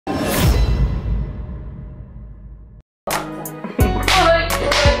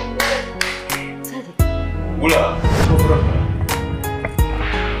ولا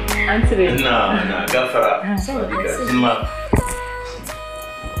أنت ريت نا غفرة سلمى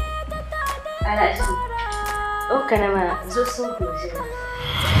على أشي أو كان ما زو صوت مجرد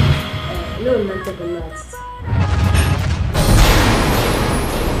لون ما أنت بالناس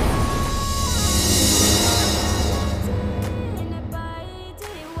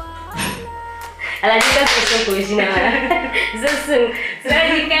على جيكا صوت كويسين أنا زوسن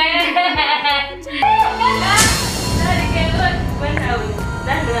سلادي كان سلادي كان وين أول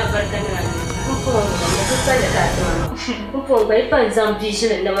لا نبردنا Kumpul, aku tanya kat mana. Kumpul, baik pan zambi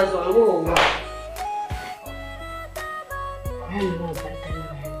sini nama zonggu. Nama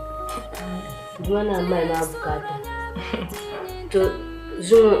bertanya. Dua nama yang aku kata. Tu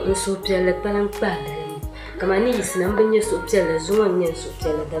zong sopir le palang pada. Kamani isnam punya sopir le zong punya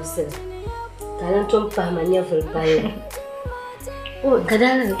sopir le dapser. Kalan tumpah mania verbaio. Oh,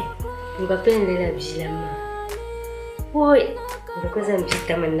 kadang enggak pengen le bilang. Oi. Aku zambi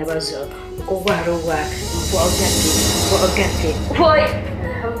taman na baso. Ko waruwa, ko agati. Hoi,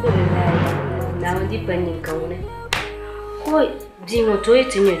 alhamdulillah. Na di panin kaune. Hoi, di mo to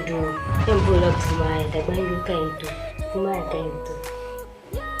itinye du. En bola puma da banyu kainto. Puma kainto.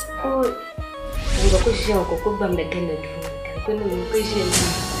 Hoi. Ngo ko jion ko bam da gana du. Ko ni ko jion.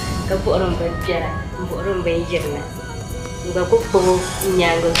 Ka bo ron ba jara, bo ron ba yirna. Ngo ko bo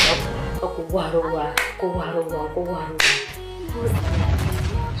nyango ko waruwa.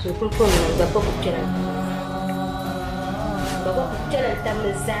 So kumpul bapak berjalan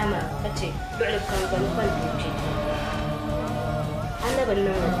tamu zama, macam berlekang kan duci. Anak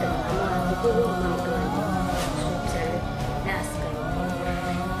benar ama aku rumah kan, so naskan.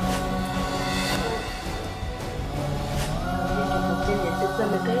 Jadi tu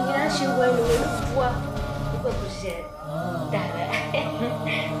pemikirnya siapa yang buat, bukan bukan darah,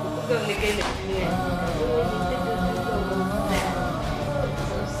 bukan mikirnya.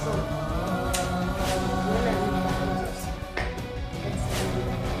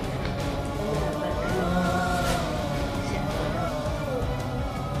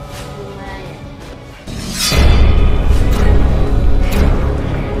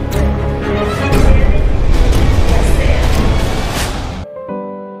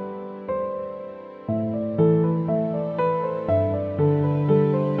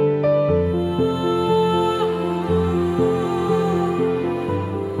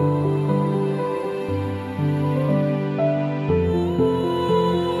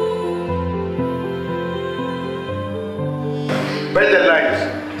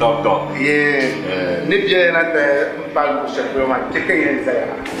 Nibye na te mpalku shekwe ma kike yenza ya.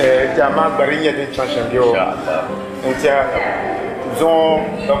 Jama barinye de chanshambio. Ntia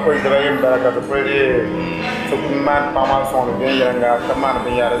zon dako Israel baraka to pele so man pa ma son de yanga kaman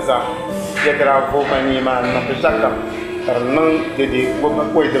be yarza. Yedra vo mani ma na pechaka. Tarnan de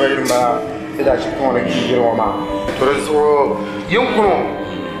ko Israel ma ida shi ton de jiro ma. Toreso yunkuno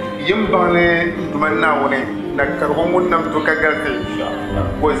yimbane tumanna wone na karbo mun nam to kagalti.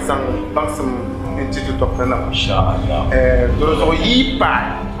 Ko san bansum institut doctornal inshallah dorozo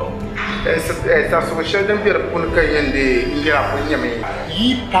yipa esa so shedan bir kun kayende ngira ko nyame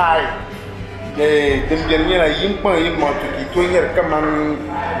yipa dem bien nyela yimpa yimma to ki to nyer kaman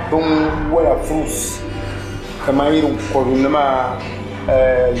dum wala fruits kama iru ko nama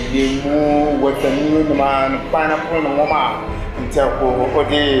lemu watani nama pineapple nama ntia ko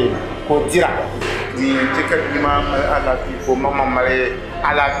ode ko dira ni tika ma ala ki ko mama mare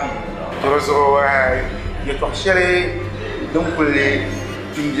ala ki Toroso ya toxere donc les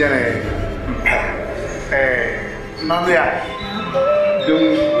tundiane mamia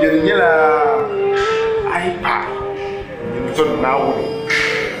donc yela aipa ni zon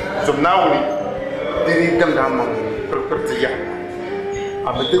nawu diri dam dam pertiya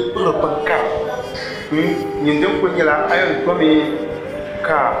abade pour banka ni ndem ko yela ayon ko mi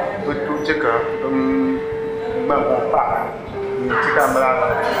ka betu ceka ma pa ni ceka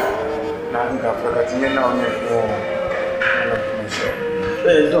mala na nga fakati yena onye ko na kumsho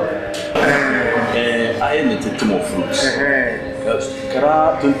donc aye ne tete mo fruits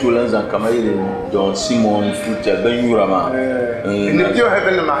kara tuntulan zan kamaire don simon fruit ya ben yurama ni biyo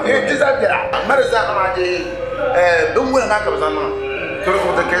hebben ma tizabira marza ma je don wala na ka bazana to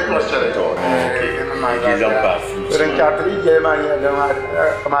ko da ke to shere to ma ge zampa ren katri je ma ya da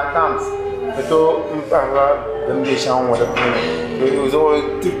ma tams to mpara dem de shan wala ko zo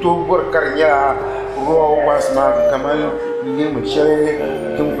tuto bor karnya ro wasma kamal ni mu shere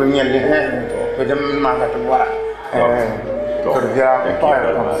tun kunyan le to dem ma ka to wala Torvia,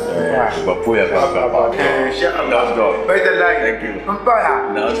 Bapuya, inshallah. By the line. Thank you. Mpaya.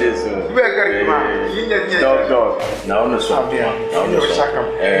 Now this now no so. Now no so.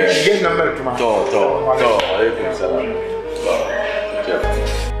 Get number to my. Alaikum salam.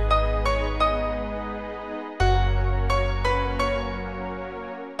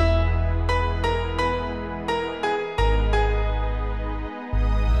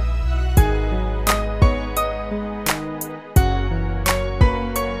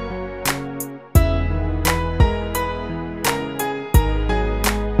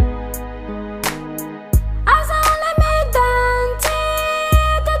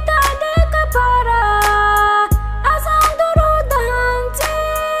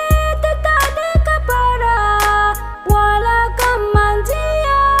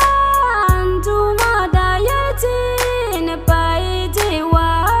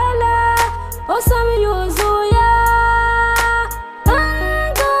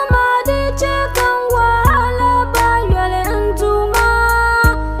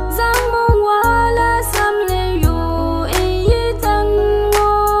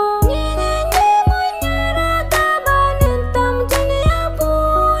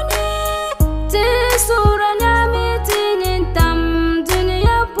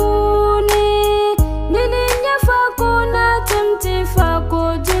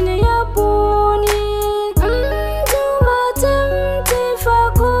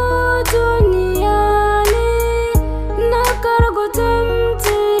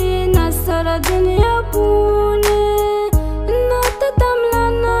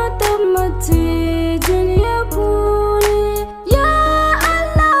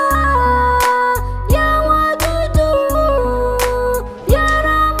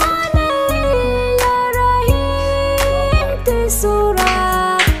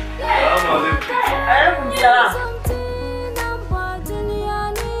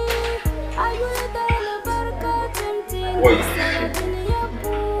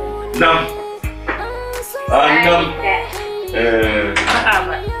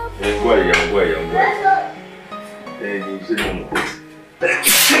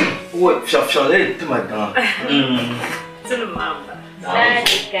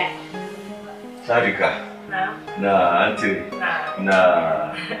 Sadika. Na auntie. Na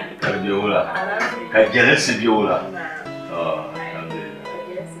Kabiola. Kajelesi Biola. Oh,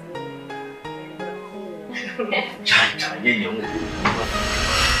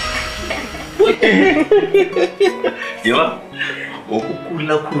 Yawa,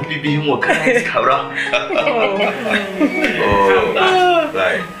 okukula kubibi mo kana kabra. Oh,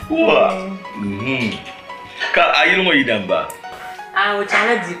 right. Wa. Ka ayilu mo idamba.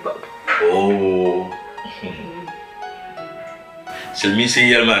 Uchala dipo. Oh. Selmi se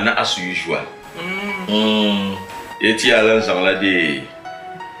yelma na as usual. Eti alan sangla de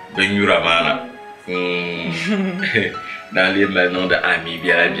benyura mana. Dans les maisons d'amis,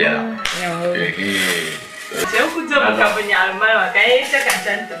 bien. C'est un coup de campagne allemande,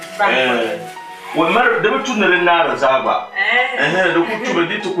 oui, mais de tout ne n'a pas. Le coup de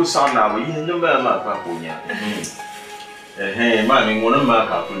dire tout ça, il ne m'a pas connu. Mamie, mon homme m'a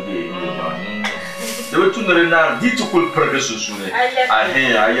appelé. De tout ne n'a dit tout pour progresser sous les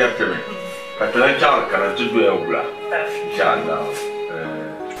ailleurs. Quand tu as un tu dois oublier.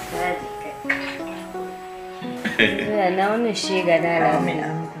 Na wannan shega da lafiya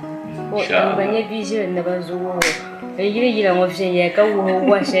ko dan banye bishi da ba zuwa gire mafshin ya kawo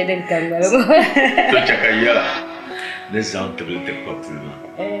wa shedar kangar to chakayala les entres de peuple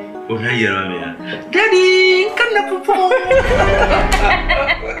on a yera mea daddy kana popo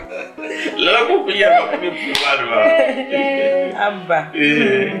la popo ya ba me puarwa abba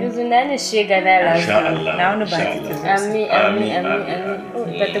yuzunane shega da lafiya na wani ba ta amin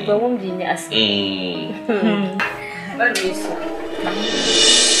ba ta gwamon jini asu Permiso.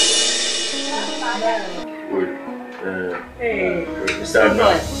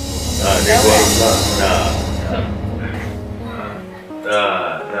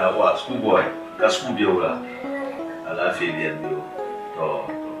 Schoolboy. That's school biola. I love you, bio.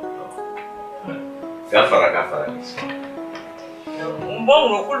 Gafara. Bom,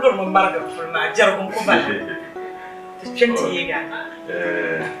 no culto não marca por mais, já com combate. Gente chega.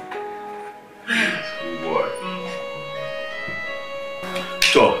 Schoolboy.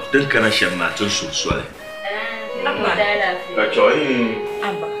 To, dan kana shan matan sosai. Ka coyi.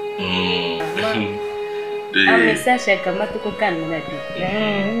 Aba. Ame sasha kama tuko kan na bi.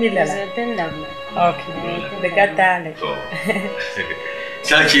 Milala. Zaten labna. Okay. Daga tale. To.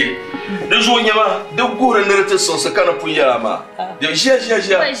 Saki. Da zo nyama, da goran da ta sonsa kana punya ma. Da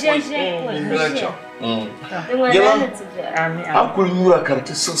ja. أقول نورا كانت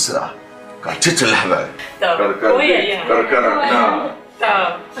السلسلة كانت تتلهبل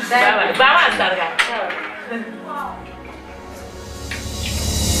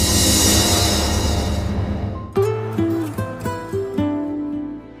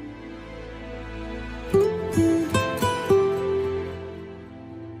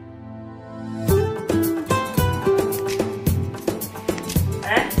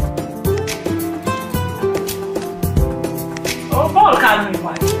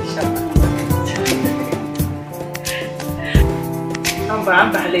I'm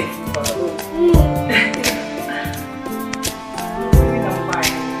ballet.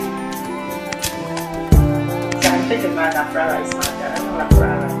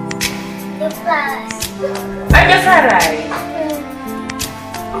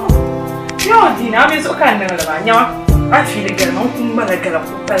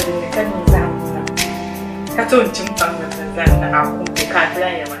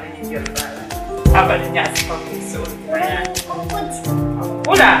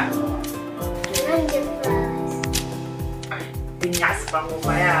 Hola. Dinyas bangu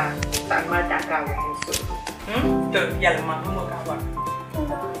maya sama daga musuh. Tuh ya lemah mau kawan.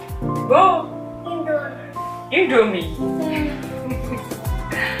 Go. Indomie.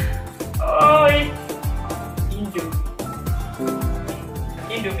 Oi.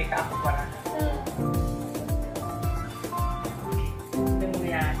 Indomie kamu mana?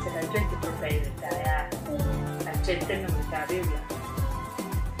 Dunia sudah jadi berbeda saya. Jadi nama dia.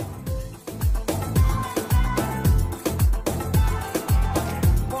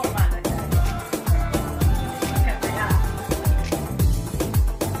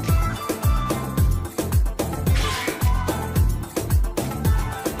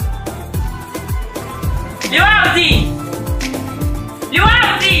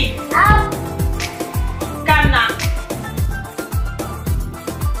 Liwati! Kana!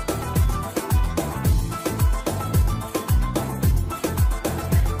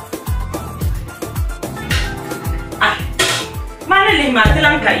 Mana lima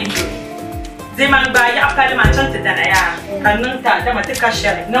telang ka itu. Zaman baya apa macam terdana ya. Kanun tak ada mati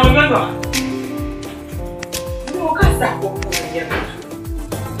kasih. Nongol. Mau kasih aku punya.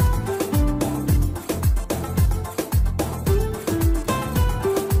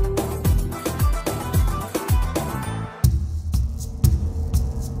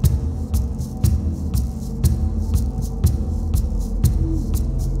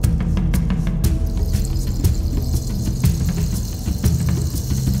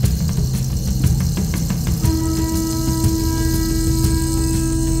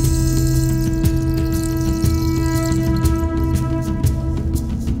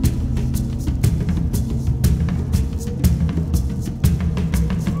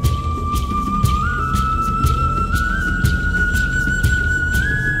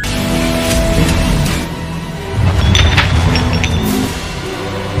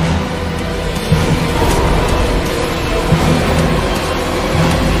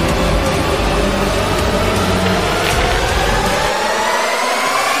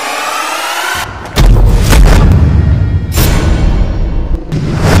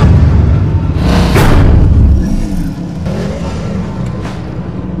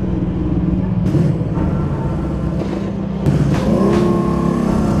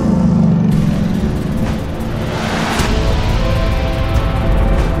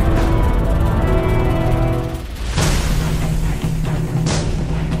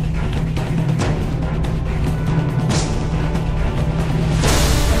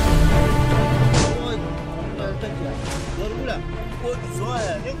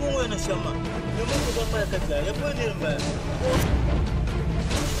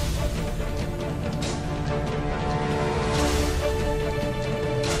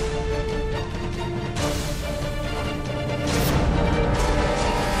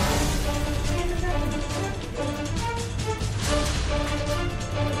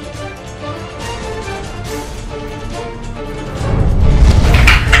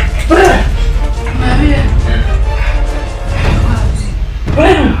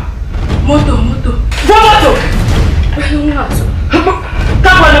 Moto. Moto.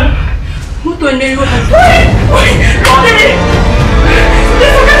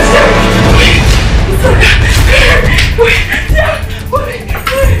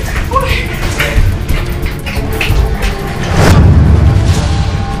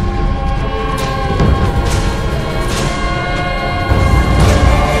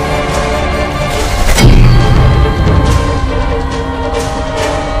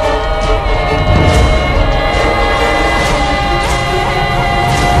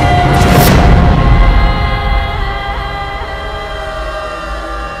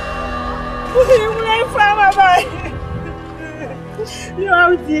 Mulai fama boy. You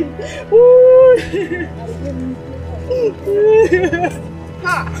out it.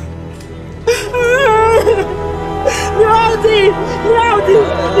 Ha. You out it.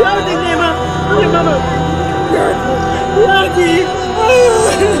 Mama. You out it.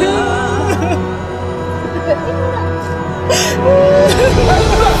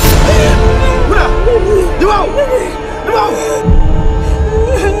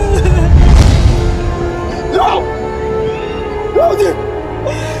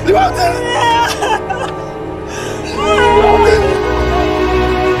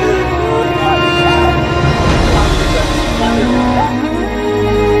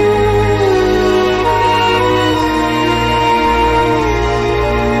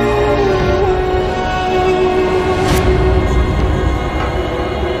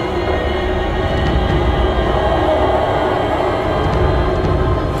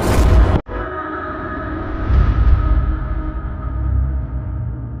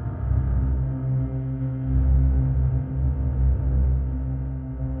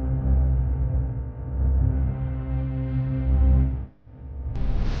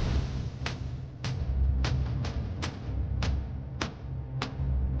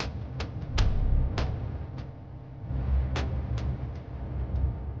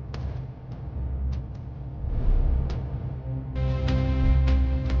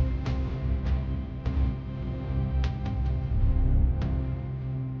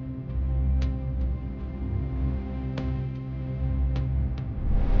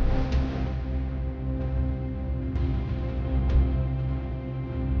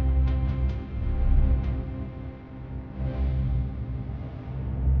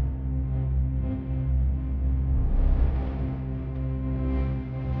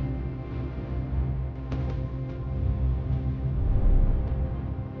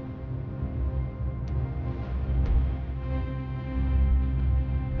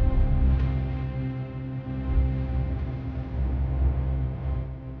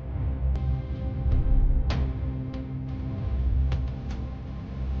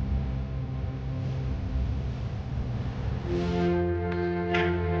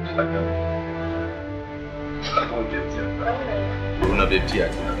 Unabetia.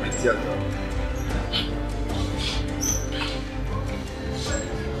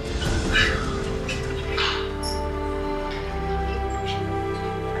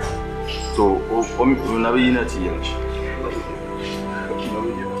 So, unabina tia.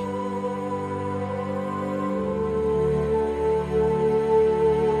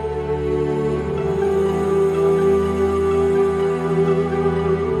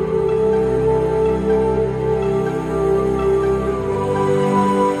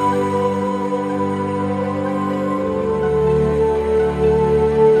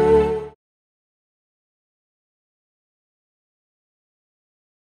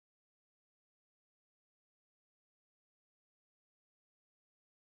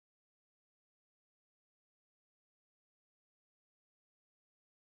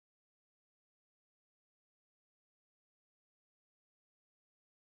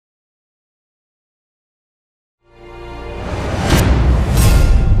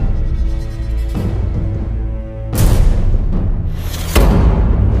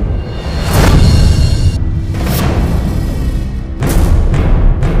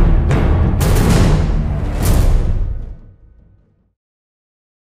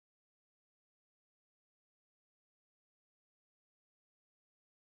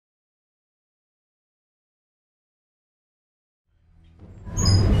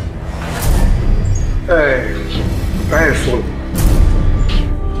 Solo.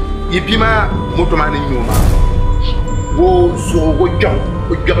 Ipima motomani nyuma. Wo so wo jaw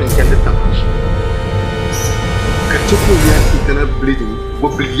intende tan. Ka tiko ya itana bleeding wo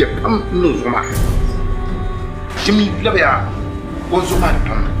bliye pam no zuma. Jimi labya wo zuma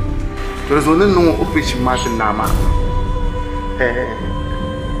tan. Rezone no operation machine nama.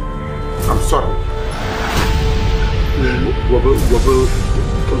 I'm sorry.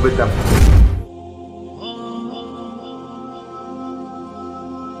 Wo dam.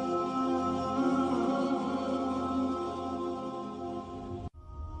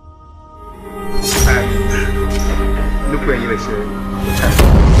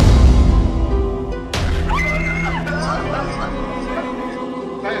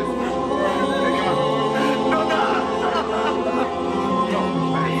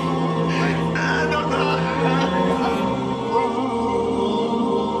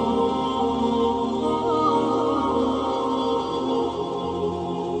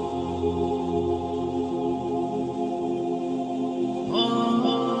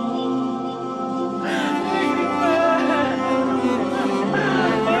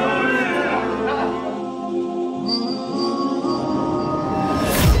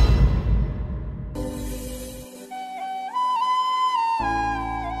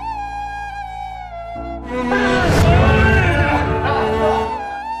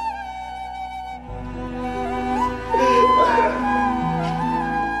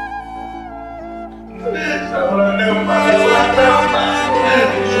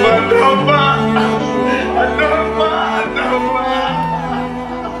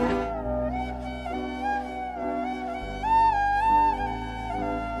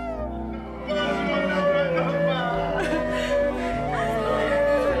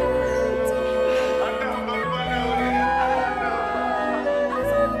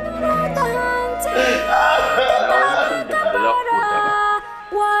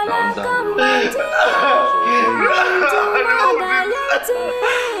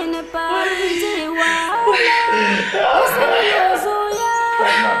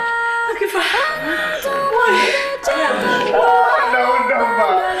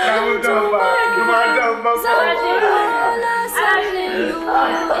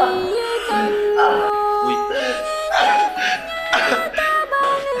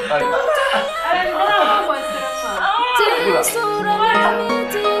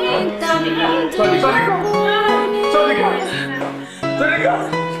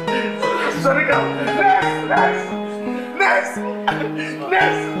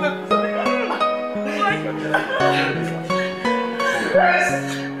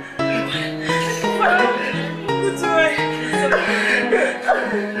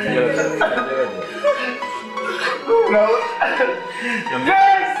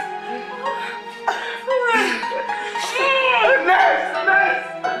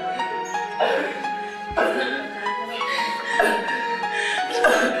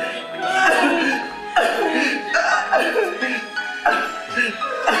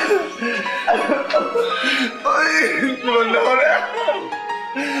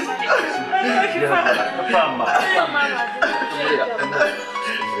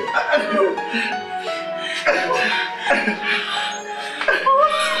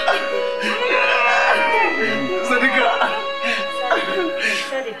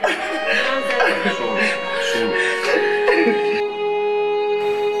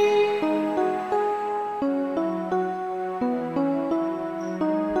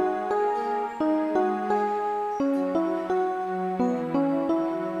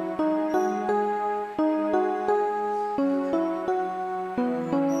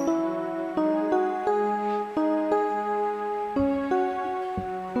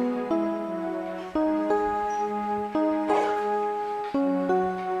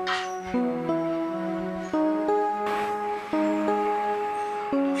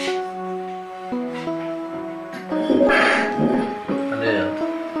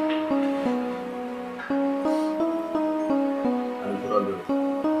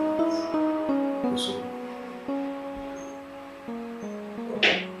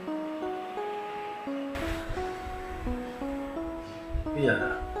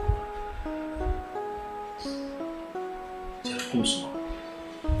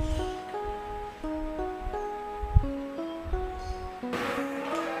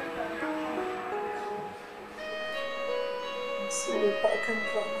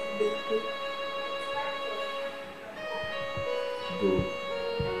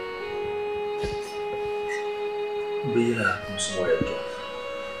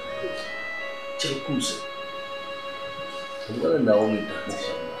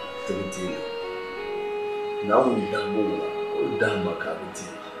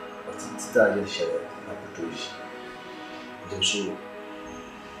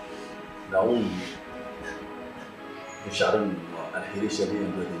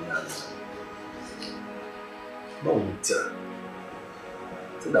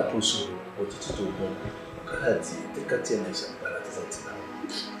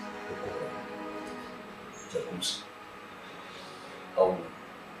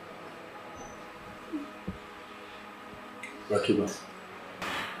 Rakiba.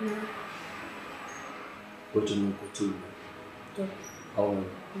 Go to me, go to me. How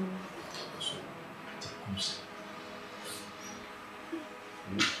so comme ça.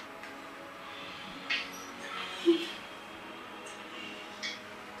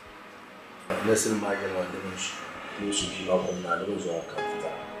 Laissez-moi gagner la démarche. Nous sommes qui va comme la raison en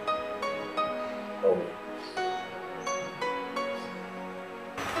capital. Oh.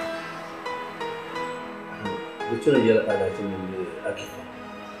 Betul dia ada film Akifa.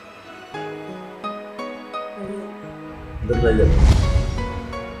 Berbeda.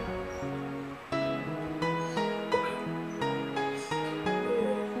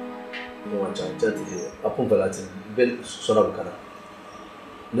 Macam jadi apa belajar bel sonab kana.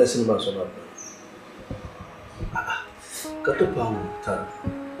 Lesson ba sonab. Kata pau ta.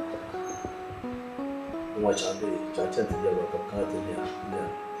 Macam dia cacat dia ba kata dia.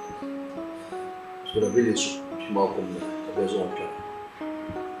 Sudah beli su. Moi comme la raison en plein.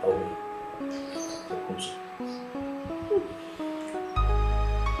 Ah oui, c'est comme ça.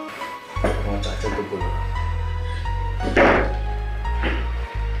 ta ta polo